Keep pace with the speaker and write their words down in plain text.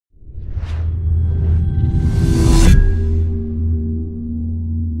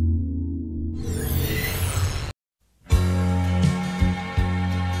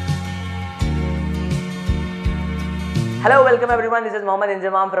Hello, welcome everyone. This is Mohammad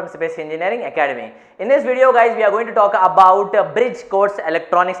Inzamam from Space Engineering Academy. In this video, guys, we are going to talk about bridge course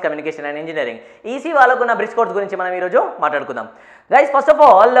Electronics Communication and Engineering. Easy వాళ్ళకు నా bridge course గురించి మనం ఈ రోజు మాట్లాడుకుందాం. Guys, first of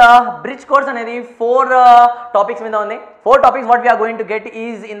all, bridge course అనేది four topics మీద ఉంది. Four topics what we are going to get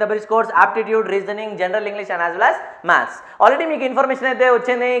is in the bridge course: aptitude, reasoning, general English and as well as maths. Already మీకు information అయితే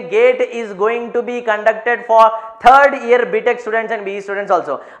వచ్చింది. GATE is going to be conducted for third year BTech students and BE students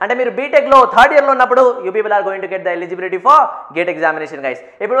also. అంటే మీరు BTech లో third year లో ఉన్నప్పుడు you people are going to get the eligibility for GATE examination, guys.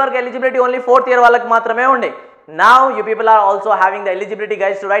 ఇప్పటి వరకు eligibility only fourth year వాళ్ళకి మాత్రమే ఉండే. Now you people are also having the eligibility,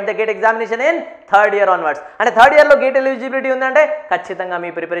 guys, to write the GATE examination in third year onwards. And third year lo GATE eligibility undante ఖచ్చితంగా మీ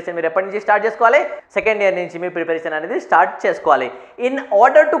preparation మీరు ఎప్పటి నుంచి start చేసుకోవాలి? Second year నుంచి మీ preparation అనేది స్టార్ట్ చేసుకోవాలి. In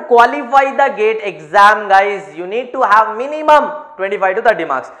order to qualify the GATE exam, guys, you need to have minimum 25 to 30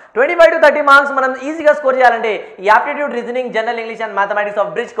 marks. 25 to 30 marks మనం ఈజీగా స్కోర్ చేయాలంటే ఈ aptitude, reasoning, general English and mathematics of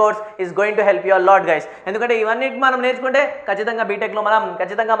bridge course is going to help you a lot, guys. ఎందుకంటే ఇవన్నీ మనం నేర్చుకుంటే ఖచ్చితంగా BTech లో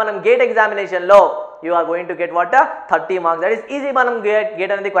మనం GATE examination లో you are going to get what 30 marks. That is easy. మనం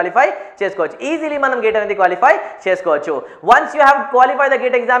GATE అనేది క్వాలిఫై చేసుకోవచ్చు. ఈజీలీ మనం GATE అనేది క్వాలిఫై చేసుకోవచ్చు. Once you have qualified the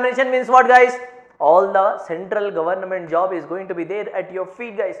GATE examination means what, guys? All the central government job is going to be there at your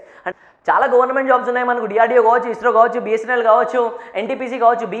feet, guys. And చాలా government jobs ఉన్నాయి మనకు. DRDO కావచ్చు, ఇస్రో కావచ్చు, BSNL కావచ్చు, NTPC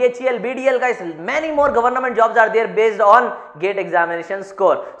కావచ్చు, BHEL, BDL, guys, many more government jobs are there based on GATE examination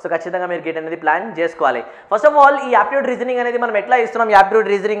score. So ఖచ్చితంగా మీరు GATE అనేది ప్లాన్ చేసుకోవాలి. ఫస్ట్ ఆఫ్ ఆల్ ఈ యాప్టిట్యూడ్ రీజనింగ్ అనేది మనం ఎట్లా ఇస్తున్నాం? Aptitude,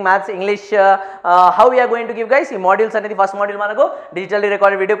 reasoning, maths, English, how we are going to give, guys? ఈ మాడ్యూల్స్ అనేది ఫస్ట్ మాడ్యూల్ మనకు డిజిటల్లీ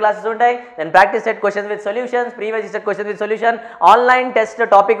రికార్డెడ్ వీడియో క్లాసెస్ ఉంటాయి. Then practice set questions with solutions, previous set questions with solution, online test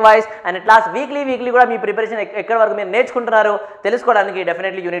topic wise, and at last weekly కూడా మీ preparation ఎక్కడ వరకు మీరు నేర్చుకుంటున్నారు తెలుసుకోవడానికి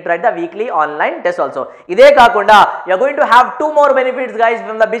definitely unit right the weekly online test also. ఇదే కాకుండా you are going to have two more benefits, guys,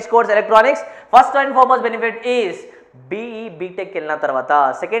 from the bridge course electronics. First and foremost benefit is BTech వెళ్ళిన తర్వాత,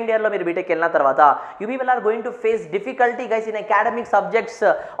 సెకండ్ ఇయర్ లో మీరు BTech వెళ్ళిన తర్వాత you people are going to face difficulty, guys, in academic subjects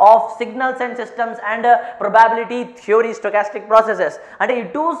of signals and systems and probability theory, stochastic processes. అంటే ఈ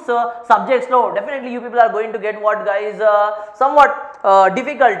two subjects లో definitely you people are going to get what, guys, somewhat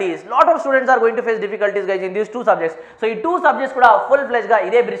difficulties. Lot of students are going to face difficulties, guys, in these two subjects. So ఈ two subjects కూడా full fledged గా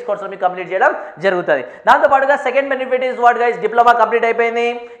ఇదే bridge course లో మీకు complete చేయడం జరుగుతుంది. దాంతో పాటుగా second benefit is what, guys? Diploma complete అయిపోయింది.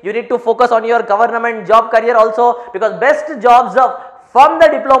 You need to focus on your government job career also, because best jobs from the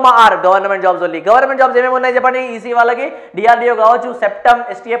diploma are government jobs only. Government jobs ఏమేమి ఉన్నాయి చెప్పండి? ఈసీ వాళ్ళకి DRDO కావచ్చు, septum,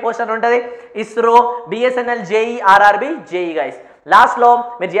 STA poster ఉంటుంది, ISRO, BSNL, JEE, RRB, JEE, guys. Last లో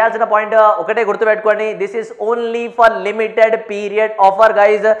మీరు చేయాల్సిన point ఒకటే గుర్తుపెట్టుకోండి, this is only for limited period offer,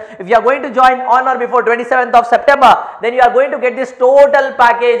 guys. If you are going to join on are before 27th of September, then you are going to get this total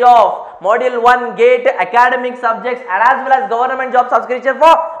package of module 1 GATE academic subjects and as well as government job subscription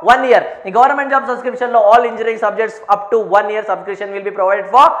for 1 year. The government job subscription lo all engineering subjects up to 1 year subscription will be provided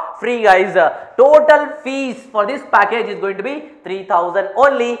for free, guys. Total fees for this package is going to be 3,000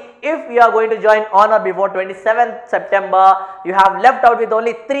 only. If you are going to join on or before 27th September, you have left out with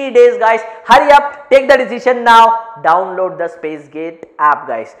only 3 days, guys. Hurry up, take the decision now. Download the SpaceGate app,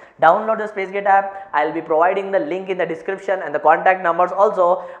 guys. Download the SpaceGate app. I'll be providing the link in the description and the contact numbers also.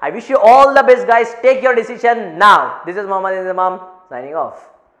 I wish you all the best, guys. Take your decision now. This is Mohammad Inzamam signing off.